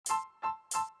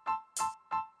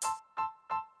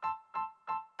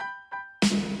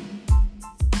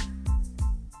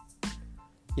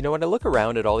You know, when I look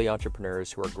around at all the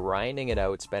entrepreneurs who are grinding it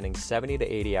out, spending 70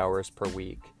 to 80 hours per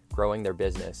week growing their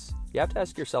business, you have to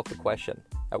ask yourself the question,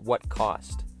 at what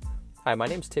cost? Hi, my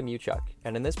name's Tim Uchuk,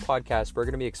 and in this podcast, we're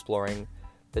going to be exploring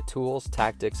the tools,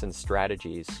 tactics, and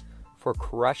strategies for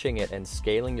crushing it and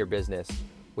scaling your business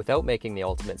without making the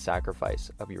ultimate sacrifice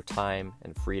of your time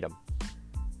and freedom.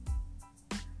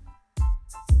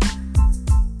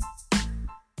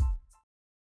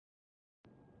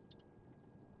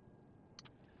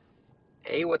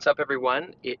 Hey, what's up,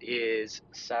 everyone? It is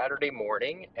Saturday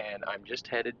morning, and I'm just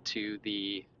headed to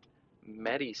the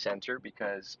Medi Center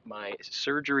because my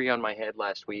surgery on my head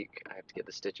last week, I have to get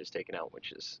the stitches taken out,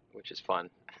 which is fun.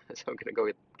 So I'm gonna go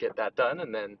get that done,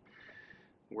 and then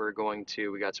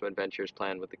we got some adventures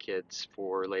planned with the kids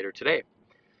for later today.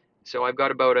 So I've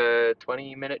got about a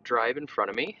 20-minute drive in front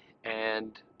of me,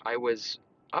 and I was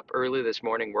up early this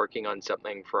morning working on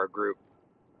something for our group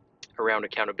around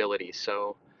accountability.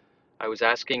 So I was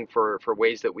asking for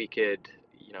ways that we could,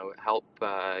 help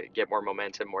get more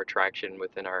momentum, more traction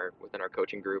within our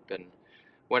coaching group. And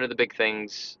one of the big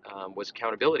things was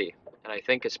accountability. And I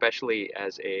think especially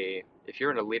if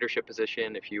you're in a leadership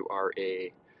position, if you are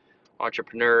a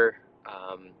entrepreneur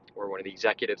or one of the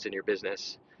executives in your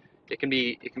business, it can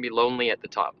be lonely at the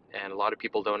top, and a lot of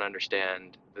people don't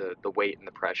understand the weight and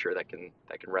the pressure that can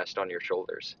rest on your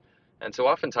shoulders. And so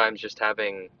oftentimes just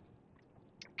having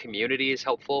community is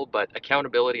helpful, but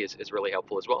accountability is really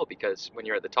helpful as well, because when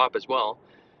you're at the top as well,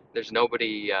 there's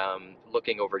nobody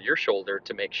looking over your shoulder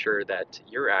to make sure that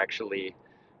you're actually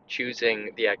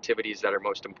choosing the activities that are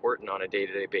most important on a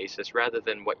day-to-day basis rather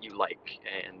than what you like.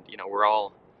 And we're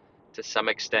all to some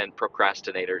extent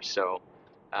procrastinators, so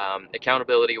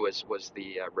accountability was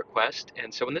the request.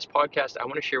 And so in this podcast, I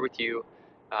want to share with you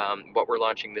what we're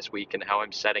launching this week and how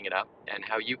I'm setting it up and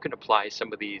how you can apply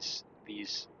some of these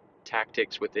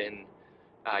tactics within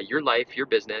your life, your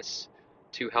business,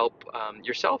 to help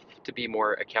yourself to be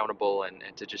more accountable and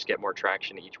to just get more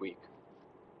traction each week.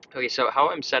 Okay, so how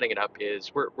I'm setting it up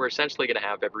is we're essentially going to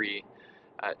have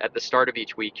at the start of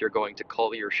each week, you're going to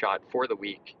call your shot for the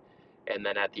week, and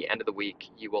then at the end of the week,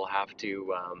 you will have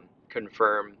to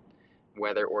confirm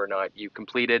whether or not you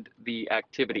completed the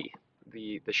activity,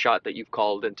 the shot that you've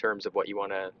called in terms of what you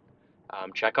want to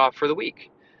check off for the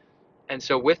week. And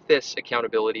so with this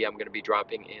accountability, I'm going to be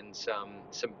dropping in some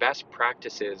best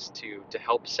practices to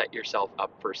help set yourself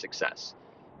up for success.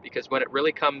 Because when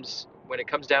it comes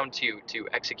down to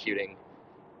executing,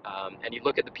 and you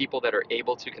look at the people that are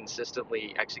able to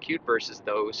consistently execute versus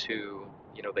those who,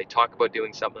 they talk about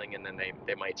doing something and then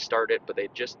they might start it, but they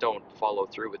just don't follow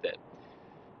through with it.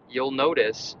 You'll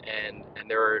notice, and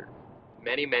there are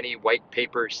many white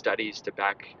paper studies to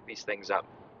back these things up,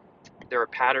 there are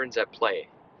patterns at play.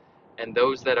 And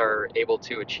those that are able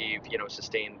to achieve,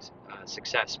 sustained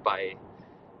success by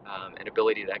an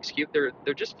ability to execute,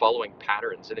 they're just following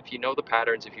patterns. And if you know the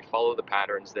patterns, if you follow the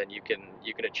patterns, then you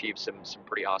can achieve some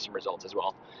pretty awesome results as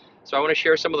well. So I want to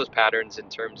share some of those patterns in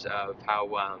terms of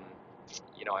how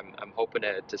I'm hoping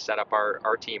to set up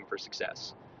our team for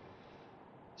success.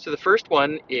 So the first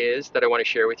one is that I want to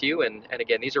share with you, and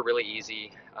again, these are really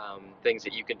easy things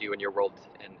that you can do in your world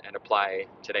and apply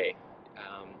today.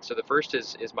 So the first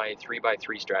is my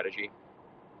 3x3 strategy,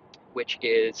 which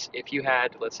is if you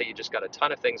had, let's say you just got a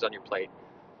ton of things on your plate,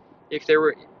 if there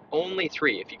were only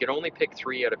three, if you could only pick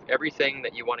three out of everything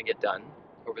that you want to get done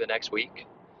over the next week,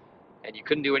 and you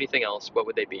couldn't do anything else, what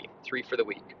would they be? Three for the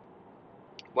week.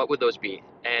 What would those be?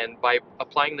 And by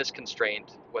applying this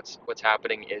constraint, what's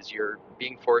happening is you're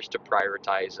being forced to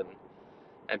prioritize and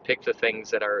pick the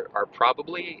things that are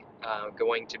probably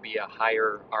going to be a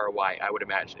higher ROI, I would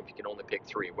imagine. If you can only pick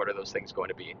three, what are those things going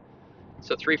to be?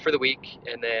 So three for the week,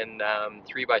 and then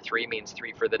 3x3 means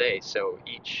three for the day. So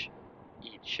each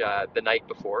the night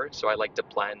before. So I like to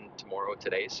plan tomorrow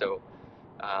today. So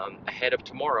ahead of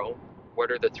tomorrow,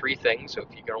 what are the three things? So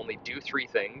if you can only do three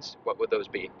things, what would those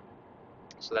be?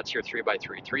 So that's your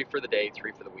 3x3, three for the day,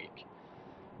 three for the week.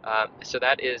 So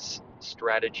that is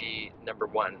strategy number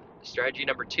one. Strategy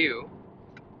number two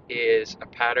is a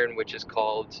pattern which is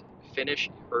called finish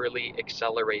early,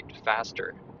 accelerate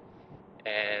faster.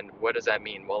 And what does that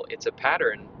mean? Well, it's a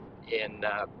pattern in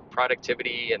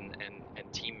productivity and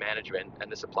team management,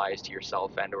 and this applies to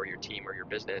yourself and or your team or your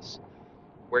business,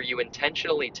 where you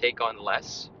intentionally take on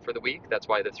less for the week. That's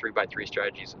why the 3x3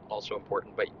 strategy is also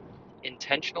important, but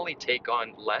intentionally take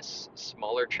on less,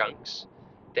 smaller chunks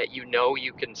that you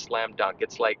can slam dunk.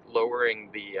 It's like lowering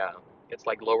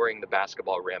the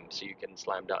basketball rim so you can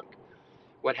slam dunk.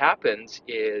 What happens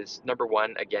is, number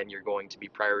one, again, you're going to be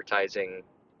prioritizing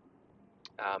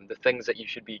the things that you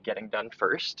should be getting done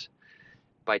first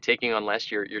by taking on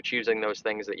less, you're choosing those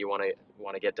things that you want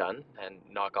to get done and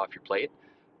knock off your plate.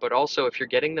 But also, if you're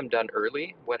getting them done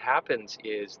early, what happens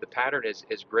is the pattern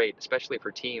is great, especially for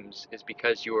teams, is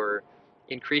because you're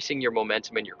increasing your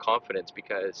momentum and your confidence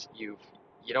because you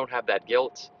don't have that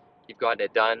guilt. You've gotten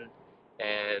it done,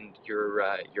 and you're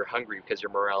hungry because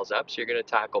your morale's up, so you're going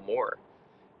to tackle more.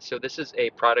 So this is a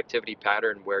productivity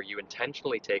pattern where you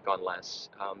intentionally take on less.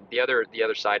 The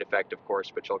other side effect, of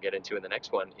course, which I'll get into in the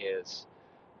next one, is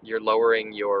you're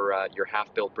lowering your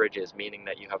half-built bridges, meaning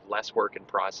that you have less work in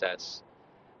process,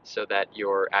 so that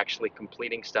you're actually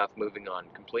completing stuff, moving on,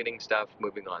 completing stuff,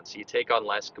 moving on. So you take on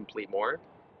less, complete more.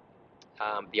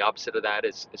 The opposite of that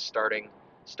is starting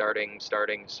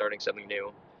something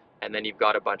new, and then you've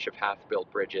got a bunch of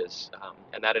half-built bridges.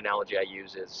 And that analogy I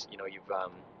use is,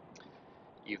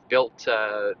 you've built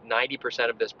 90%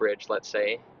 of this bridge, let's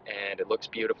say, and it looks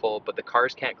beautiful, but the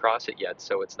cars can't cross it yet,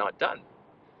 so it's not done.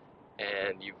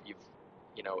 And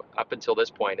up until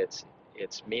this point, it's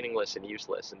meaningless and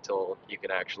useless until you can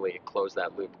actually close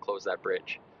that loop, close that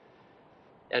bridge.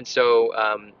 And so,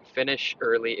 finish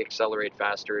early, accelerate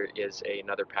faster is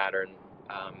another pattern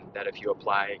that if you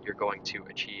apply, you're going to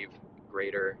achieve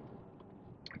greater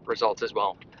results as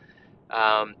well.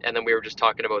 And then we were just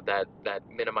talking about that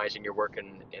minimizing your work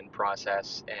in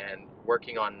process and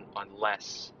working on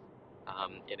less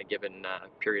in a given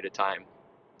period of time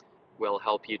will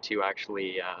help you to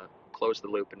actually close the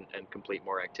loop and complete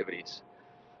more activities.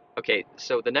 Okay,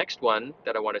 so the next one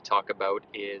that I want to talk about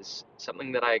is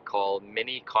something that I call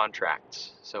mini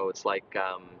contracts. So it's like,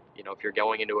 if you're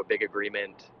going into a big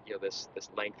agreement, this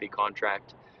lengthy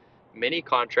contract. Mini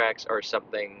contracts are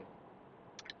something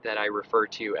that I refer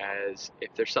to as,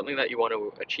 if there's something that you want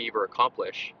to achieve or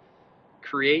accomplish,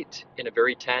 create in a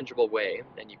very tangible way,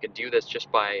 and you can do this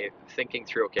just by thinking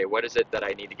through, okay, what is it that I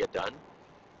need to get done?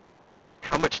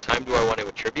 How much time do I want to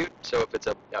attribute? So if it's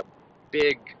a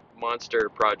big monster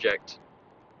project,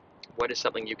 what is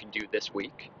something you can do this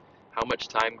week? How much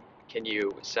time can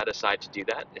you set aside to do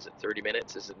that? Is it 30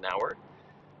 minutes? Is it an hour?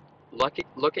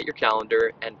 Look at your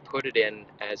calendar and put it in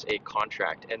as a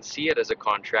contract and see it as a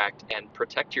contract and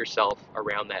protect yourself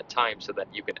around that time so that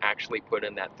you can actually put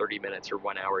in that 30 minutes or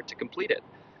 1 hour to complete it.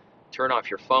 Turn off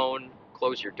your phone,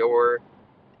 close your door,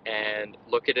 and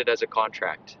look at it as a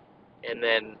contract. And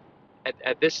then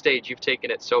at this stage, you've taken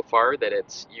it so far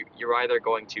that you're either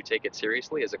going to take it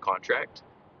seriously as a contract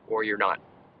or you're not.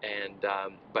 And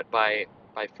but by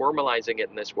formalizing it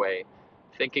in this way,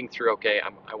 thinking through, okay,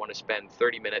 I want to spend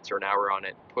 30 minutes or an hour on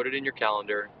it, put it in your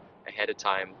calendar ahead of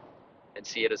time and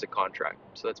see it as a contract.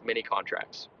 So that's mini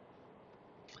contracts.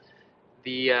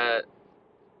 The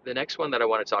next one that I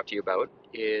want to talk to you about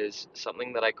is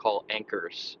something that I call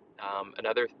anchors.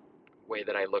 Another way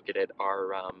that I look at it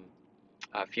are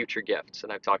future gifts,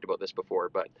 and I've talked about this before,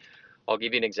 but I'll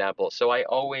give you an example. So I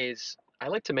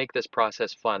like to make this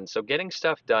process fun. So getting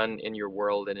stuff done in your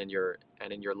world and in your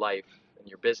life and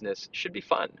your business should be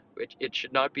fun. It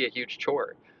should not be a huge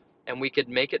chore, and we could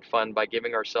make it fun by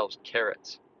giving ourselves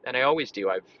carrots. And I always do.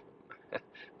 My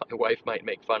wife might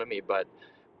make fun of me, but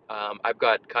I've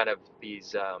got kind of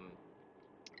these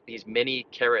mini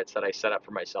carrots that I set up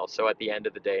for myself. So at the end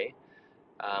of the day,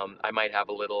 I might have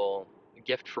a little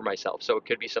gift for myself. So it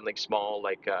could be something small,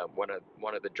 like one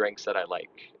of the drinks that I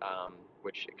like,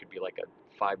 which it could be like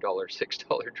a $5,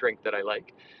 $6 drink that I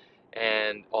like,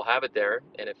 and I'll have it there.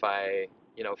 And if I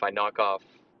knock off,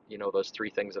 those three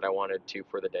things that I wanted to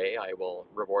for the day, I will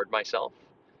reward myself.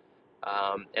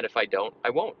 And if I don't, I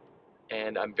won't.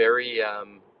 And I'm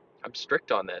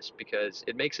strict on this because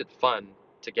it makes it fun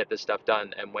to get this stuff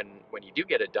done. And when you do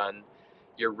get it done,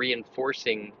 you're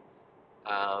reinforcing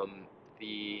um,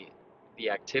 the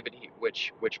activity,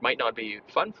 which might not be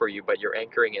fun for you, but you're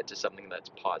anchoring it to something that's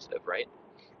positive, right?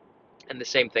 And the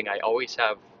same thing, I always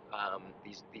have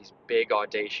these big,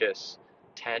 audacious,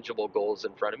 tangible goals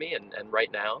in front of me, and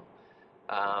right now,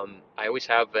 I always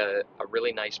have a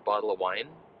really nice bottle of wine,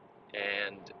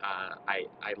 and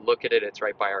I look at it. It's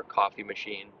right by our coffee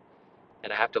machine,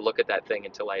 and I have to look at that thing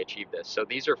until I achieve this. So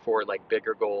these are for like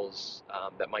bigger goals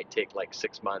that might take like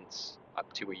 6 months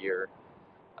up to a year,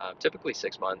 typically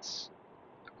 6 months,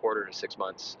 a quarter to 6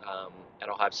 months, and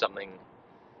I'll have something.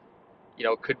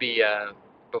 It could be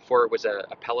before it was a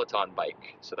Peloton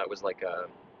bike, so that was like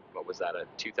what was that, a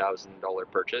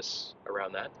 $2,000 purchase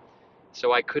around that.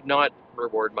 So I could not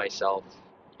reward myself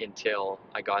until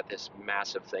I got this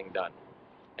massive thing done.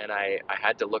 And I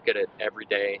had to look at it every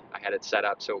day. I had it set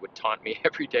up so it would taunt me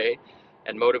every day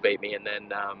and motivate me. And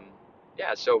then,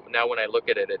 yeah, so now when I look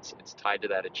at it, it's tied to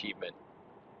that achievement.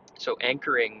 So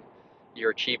anchoring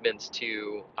your achievements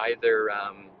to either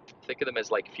think of them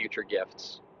as like future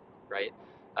gifts, right?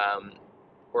 Um,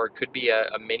 or it could be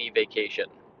a mini vacation.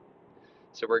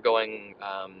 So we're going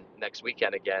next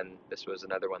weekend again. This was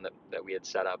another one that we had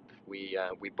set up. We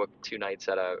booked 2 nights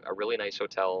at a really nice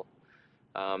hotel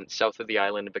south of the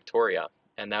island of Victoria,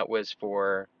 and that was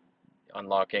for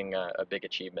unlocking a big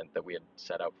achievement that we had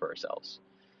set out for ourselves.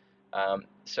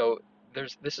 So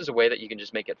this is a way that you can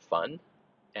just make it fun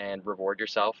and reward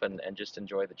yourself and just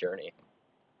enjoy the journey.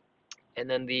 And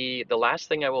then the last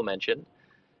thing I will mention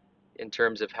in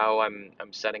terms of how I'm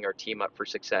setting our team up for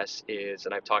success is,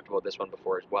 and I've talked about this one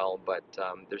before as well, but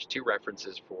there's 2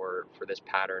 references for this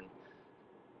pattern.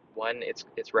 One,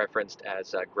 it's referenced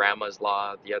as Grandma's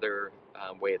Law. The other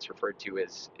way it's referred to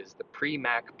is the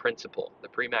Premack principle. The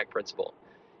Premack principle.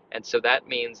 And so that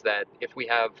means that if you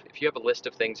have a list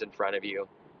of things in front of you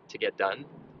to get done,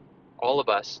 all of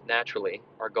us naturally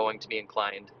are going to be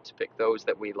inclined to pick those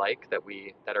that we like,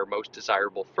 that are most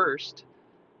desirable first,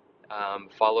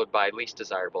 followed by least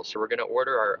desirable. So we're going to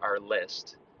order our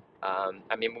list.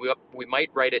 I mean, we might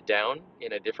write it down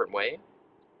in a different way,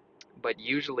 but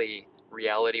usually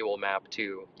reality will map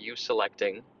to you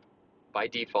selecting by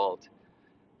default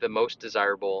the most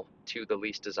desirable to the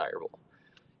least desirable.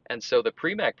 And so the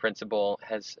Premack principle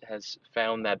has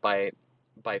found that by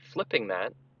flipping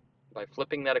that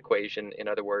equation, in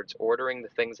other words, ordering the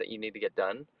things that you need to get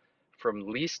done from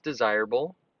least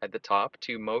desirable at the top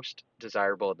to most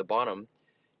desirable at the bottom,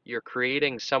 you're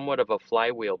creating somewhat of a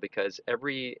flywheel, because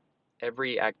every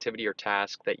activity or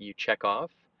task that you check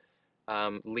off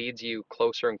leads you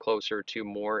closer and closer to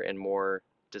more and more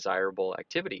desirable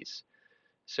activities.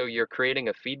 So you're creating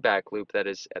a feedback loop that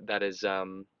is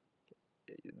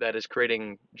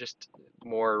creating just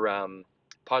more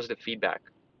positive feedback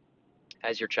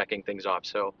as you're checking things off.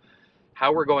 So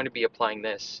how we're going to be applying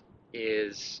this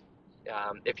is,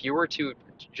 if you were to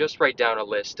just write down a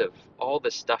list of all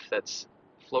the stuff that's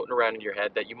floating around in your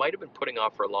head that you might have been putting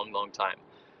off for a long, long time,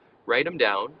 write them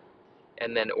down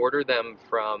and then order them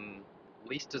from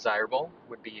least desirable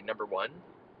would be number 1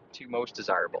 to most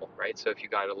desirable, right? So if you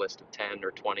got a list of 10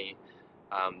 or 20,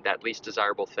 that least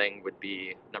desirable thing would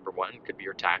be number 1, could be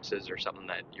your taxes or something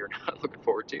that you're not looking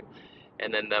forward to.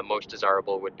 And then the most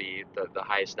desirable would be the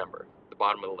highest number, the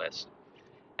bottom of the list.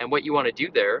 And what you want to do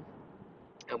there,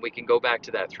 and we can go back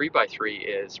to that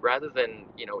 3x3, is rather than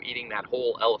eating that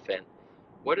whole elephant,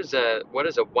 what is a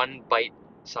 1 bite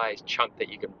sized chunk that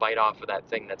you can bite off of that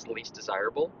thing that's least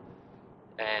desirable?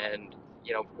 And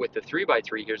with the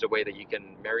 3x3, here's a way that you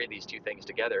can marry these 2 things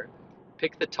together.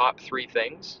 Pick the top 3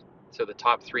 things, so the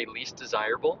top 3 least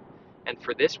desirable, and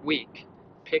for this week,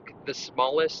 pick the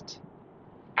smallest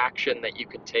action that you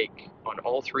can take on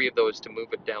all 3 of those to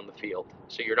move it down the field.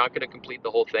 So you're not going to complete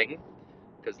the whole thing,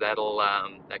 because that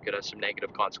could have some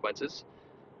negative consequences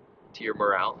to your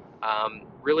morale.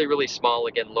 Really, really small.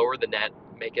 Again, lower the net,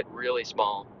 make it really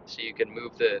small, so you can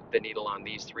move the needle on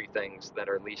these 3 things that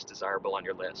are least desirable on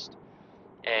your list.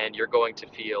 And you're going to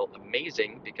feel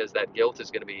amazing, because that guilt is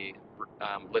going to be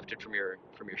lifted from your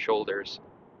shoulders,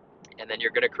 and then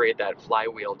you're going to create that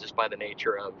flywheel just by the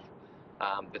nature of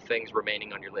the things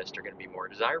remaining on your list are going to be more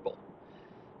desirable.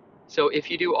 So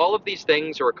if you do all of these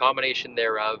things or a combination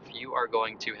thereof, you are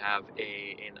going to have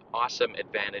an awesome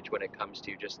advantage when it comes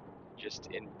to just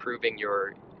improving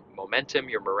your momentum,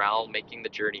 your morale, making the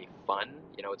journey fun.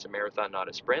 It's a marathon, not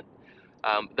a sprint.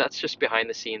 That's just behind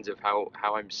the scenes of how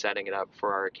I'm setting it up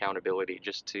for our accountability,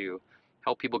 just to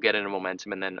help people get into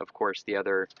momentum. And then, of course, the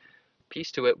other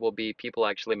piece to it will be people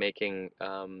actually making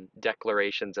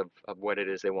declarations of what it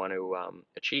is they want to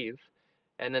achieve,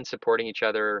 and then supporting each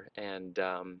other and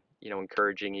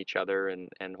encouraging each other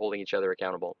and holding each other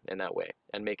accountable in that way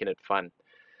and making it fun.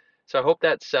 So I hope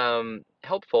that's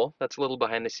helpful. That's a little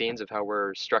behind the scenes of how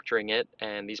we're structuring it.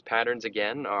 And these patterns,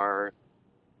 again, are,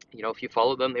 if you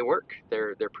follow them, they work.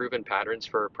 They're proven patterns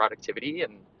for productivity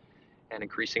and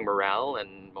increasing morale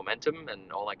and momentum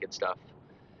and all that good stuff.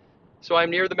 So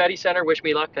I'm near the Medi Center. Wish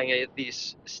me luck. I'm going to get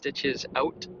these stitches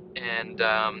out, and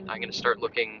I'm going to start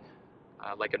looking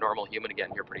like a normal human again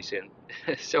here pretty soon.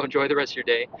 So enjoy the rest of your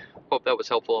day. Hope that was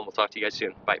helpful, and we'll talk to you guys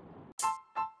soon. Bye.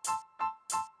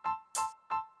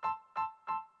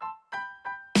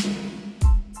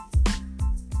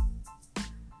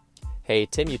 Hey,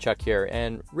 Tim Uchuk here,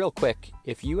 and real quick,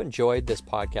 if you enjoyed this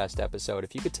podcast episode,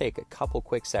 if you could take a couple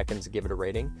quick seconds to give it a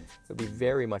rating, it would be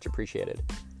very much appreciated.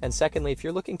 And secondly, if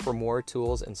you're looking for more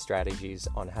tools and strategies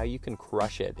on how you can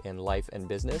crush it in life and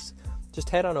business, just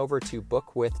head on over to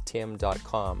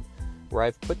bookwithtim.com, where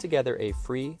I've put together a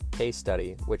free case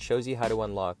study which shows you how to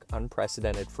unlock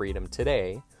unprecedented freedom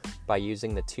today by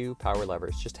using the 2 power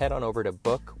levers. Just head on over to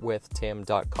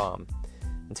bookwithtim.com.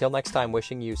 Until next time,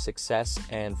 wishing you success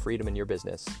and freedom in your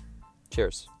business.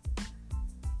 Cheers.